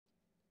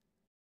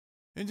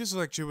In this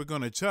lecture, we're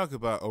going to talk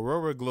about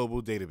Aurora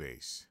Global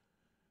Database.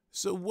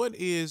 So what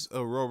is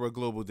Aurora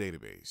Global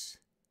Database?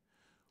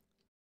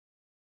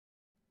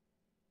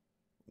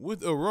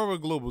 With Aurora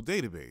Global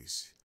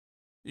Database,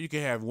 you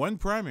can have one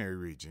primary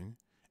region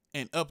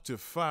and up to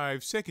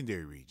 5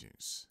 secondary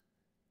regions.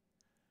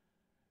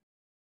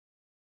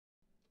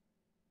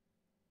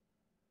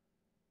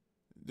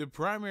 The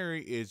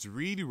primary is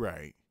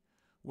read-write,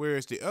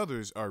 whereas the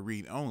others are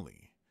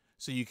read-only.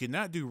 So you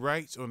cannot do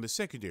writes on the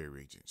secondary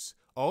regions.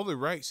 All the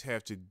writes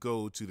have to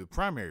go to the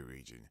primary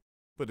region,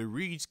 but the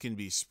reads can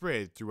be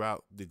spread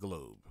throughout the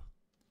globe.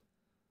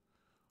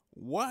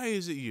 Why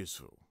is it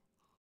useful?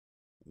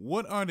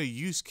 What are the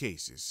use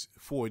cases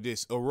for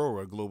this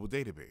Aurora Global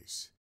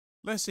Database?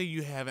 Let's say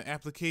you have an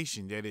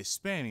application that is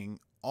spanning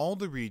all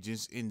the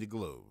regions in the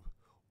globe,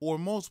 or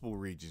multiple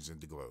regions in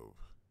the globe.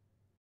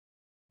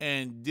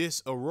 And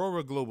this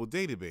Aurora Global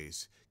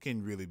Database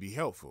can really be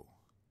helpful.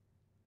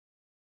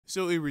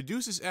 So it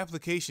reduces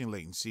application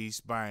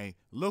latencies by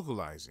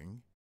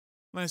localizing.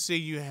 Let's say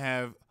you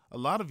have a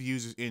lot of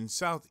users in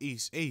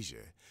Southeast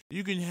Asia.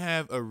 You can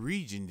have a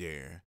region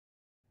there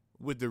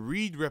with the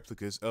read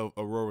replicas of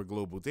Aurora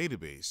Global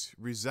Database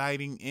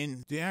residing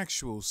in the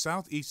actual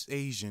Southeast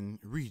Asian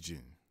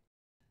region.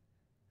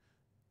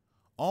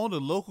 All the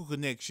local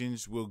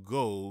connections will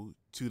go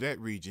to that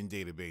region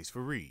database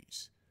for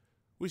reads,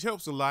 which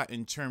helps a lot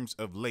in terms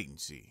of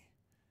latency.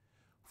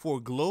 For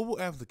global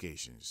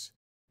applications,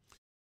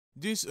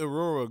 this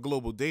Aurora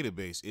Global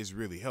Database is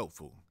really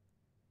helpful.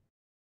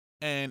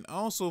 And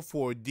also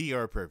for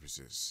DR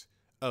purposes,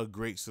 a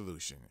great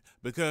solution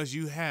because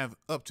you have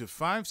up to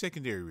 5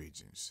 secondary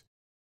regions.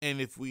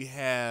 And if we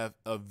have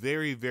a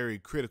very, very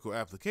critical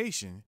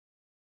application,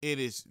 it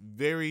is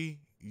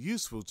very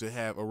useful to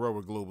have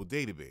Aurora Global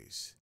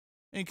Database.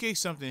 In case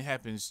something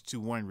happens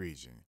to one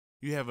region,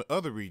 you have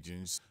other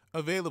regions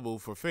available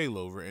for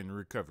failover and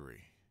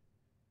recovery.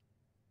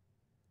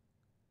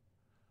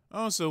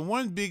 Also,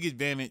 one big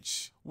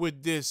advantage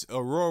with this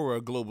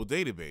Aurora Global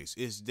Database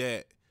is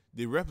that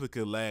the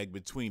replica lag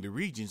between the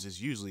regions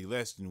is usually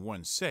less than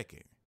 1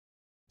 second.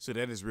 So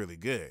that is really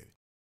good.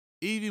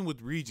 Even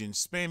with regions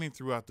spanning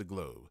throughout the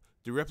globe,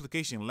 the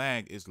replication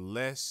lag is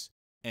less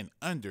and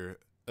under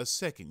a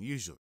second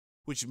usually,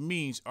 which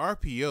means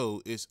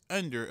RPO is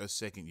under a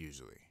second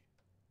usually.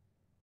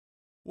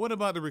 What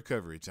about the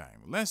recovery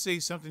time? Let's say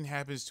something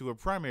happens to a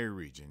primary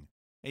region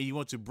and you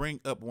want to bring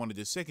up one of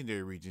the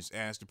secondary regions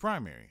as the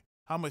primary.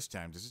 How much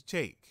time does it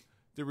take?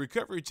 The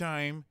recovery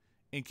time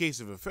in case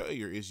of a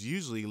failure is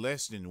usually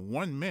less than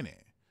 1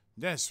 minute.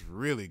 That's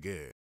really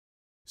good.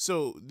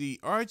 So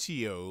the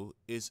RTO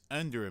is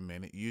under a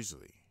minute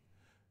usually.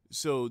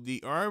 So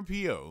the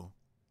RPO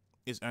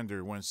is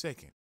under 1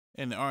 second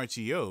and the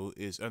RTO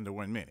is under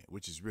 1 minute,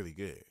 which is really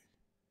good.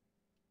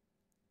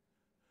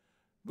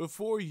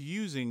 Before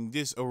using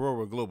this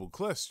Aurora Global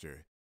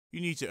Cluster, you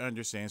need to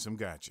understand some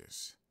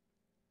gotchas.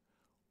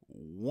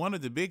 One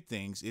of the big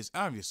things is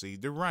obviously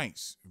the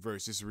writes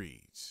versus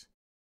reads.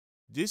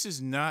 This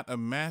is not a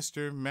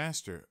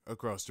master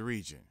across the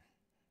region.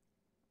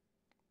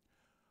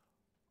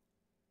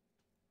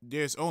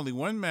 There's only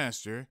one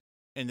master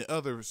and the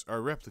others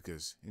are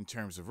replicas in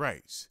terms of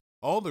writes.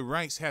 All the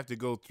writes have to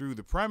go through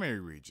the primary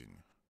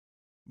region,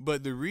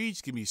 but the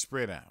reads can be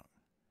spread out.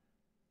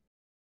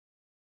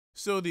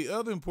 So the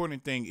other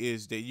important thing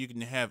is that you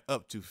can have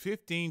up to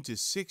 15 to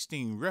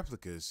 16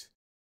 replicas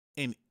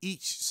in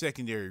each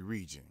secondary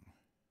region.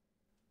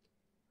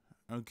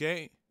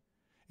 Okay?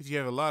 If you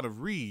have a lot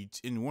of reads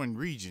in one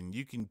region,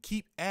 you can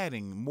keep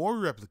adding more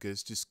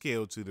replicas to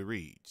scale to the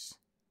reads.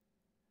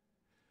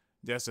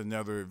 That's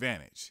another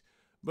advantage.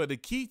 But the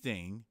key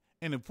thing,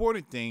 an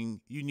important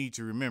thing you need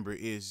to remember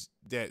is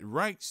that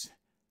writes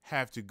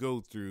have to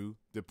go through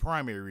the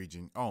primary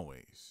region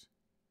always.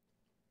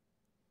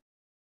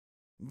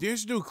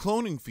 There's no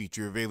cloning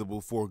feature available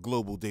for a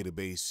global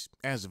database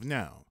as of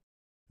now.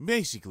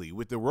 Basically,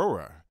 with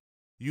Aurora,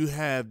 you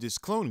have this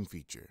cloning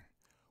feature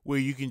where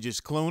you can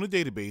just clone a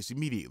database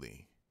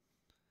immediately.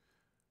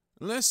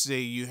 Let's say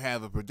you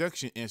have a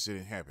production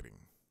incident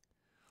happening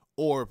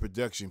or a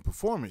production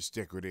performance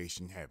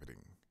degradation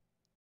happening,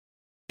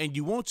 and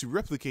you want to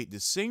replicate the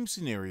same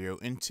scenario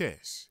in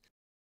tests.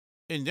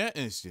 In that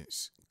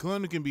instance,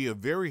 cloning can be a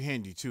very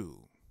handy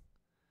tool.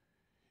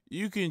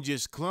 You can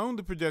just clone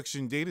the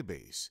production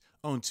database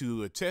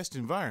onto a test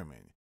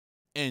environment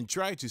and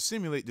try to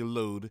simulate the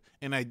load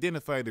and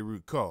identify the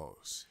root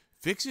cause.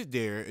 Fix it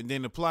there and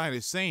then apply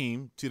the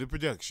same to the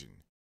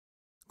production.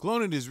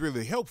 Cloning is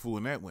really helpful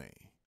in that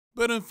way.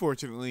 But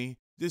unfortunately,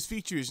 this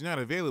feature is not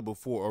available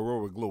for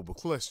Aurora Global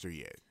Cluster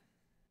yet.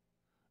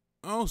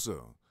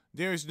 Also,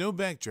 there is no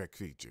backtrack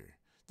feature.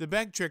 The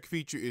backtrack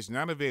feature is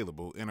not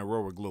available in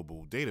Aurora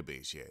Global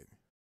Database yet.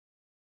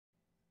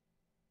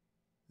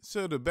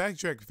 So the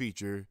backtrack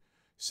feature,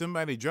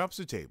 somebody drops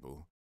a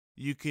table,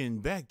 you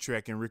can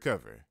backtrack and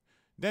recover.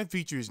 That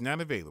feature is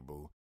not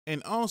available,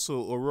 and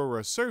also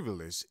Aurora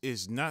Serverless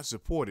is not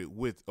supported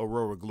with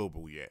Aurora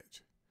Global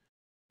yet.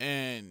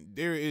 And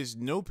there is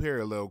no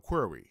parallel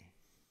query.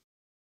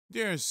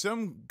 There are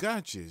some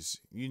gotchas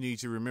you need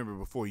to remember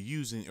before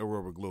using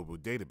Aurora Global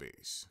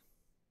Database.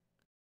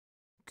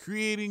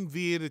 Creating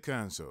via the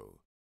console.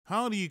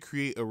 How do you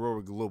create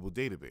Aurora Global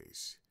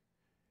Database?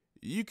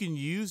 You can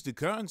use the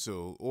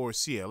console or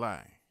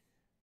CLI.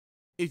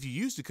 If you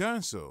use the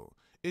console,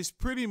 it's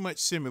pretty much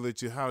similar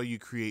to how you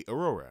create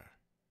Aurora.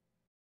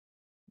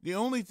 The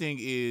only thing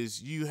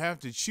is you have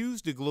to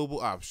choose the global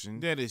option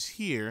that is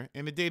here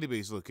in the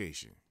database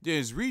location.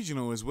 There's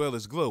regional as well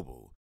as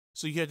global,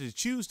 so you have to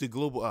choose the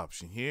global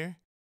option here.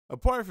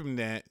 Apart from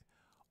that,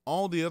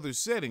 all the other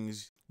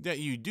settings that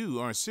you do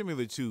are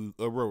similar to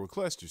Aurora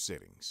cluster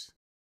settings.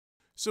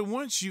 So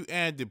once you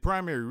add the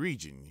primary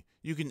region,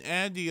 you can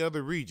add the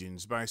other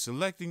regions by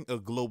selecting a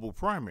global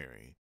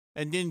primary,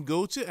 and then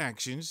go to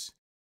Actions,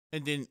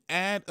 and then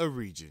add a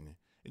region.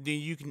 And then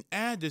you can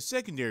add the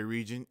secondary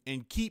region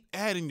and keep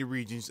adding the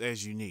regions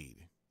as you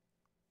need.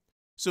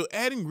 So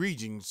adding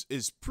regions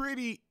is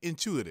pretty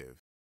intuitive.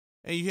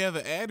 And you have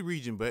an Add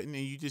Region button,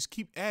 and you just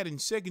keep adding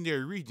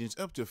secondary regions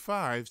up to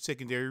 5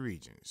 secondary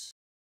regions.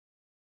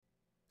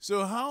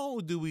 So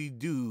how do we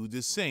do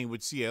the same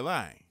with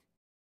CLI?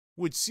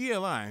 With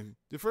CLI,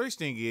 the first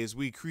thing is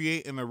we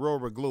create an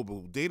Aurora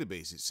Global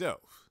Database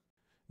itself.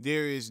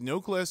 There is no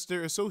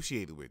cluster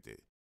associated with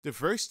it. The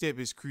first step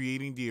is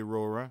creating the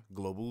Aurora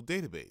Global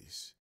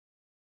Database.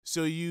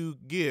 So you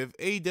give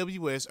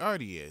AWS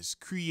RDS,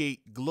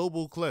 create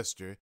global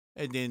cluster,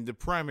 and then the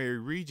primary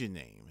region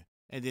name,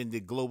 and then the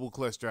global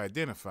cluster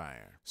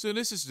identifier. So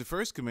this is the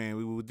first command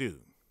we will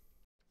do.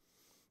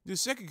 The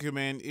second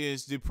command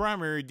is the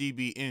primary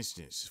DB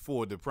instance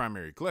for the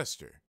primary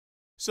cluster.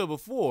 So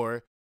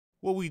before,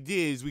 what we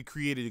did is we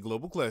created a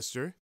global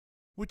cluster,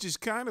 which is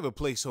kind of a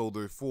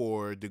placeholder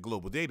for the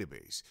global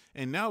database.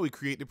 And now we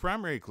create the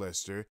primary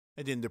cluster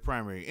and then the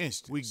primary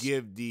instance. We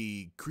give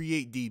the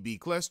create DB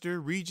cluster,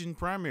 region,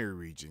 primary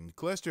region,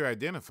 cluster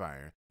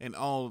identifier, and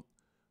all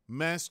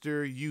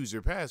master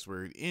user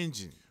password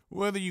engine.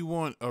 Whether you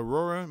want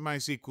Aurora,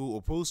 MySQL,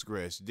 or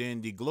Postgres,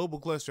 then the global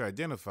cluster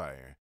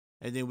identifier,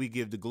 and then we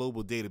give the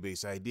global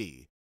database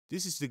ID.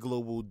 This is the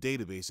global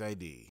database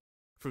ID.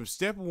 From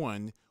step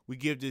 1, we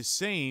give the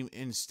same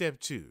in step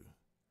 2.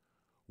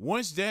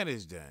 Once that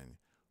is done,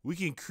 we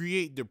can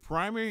create the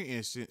primary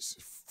instance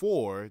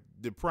for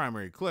the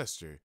primary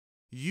cluster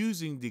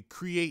using the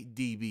create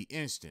DB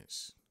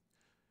instance.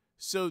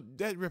 So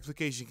that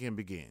replication can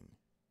begin.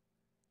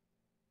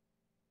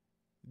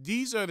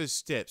 These are the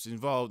steps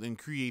involved in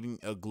creating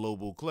a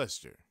global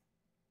cluster.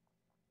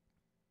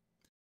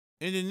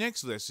 In the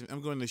next lesson,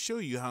 I'm going to show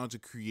you how to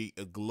create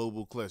a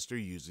global cluster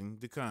using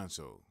the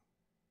console.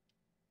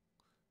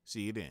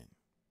 See you then.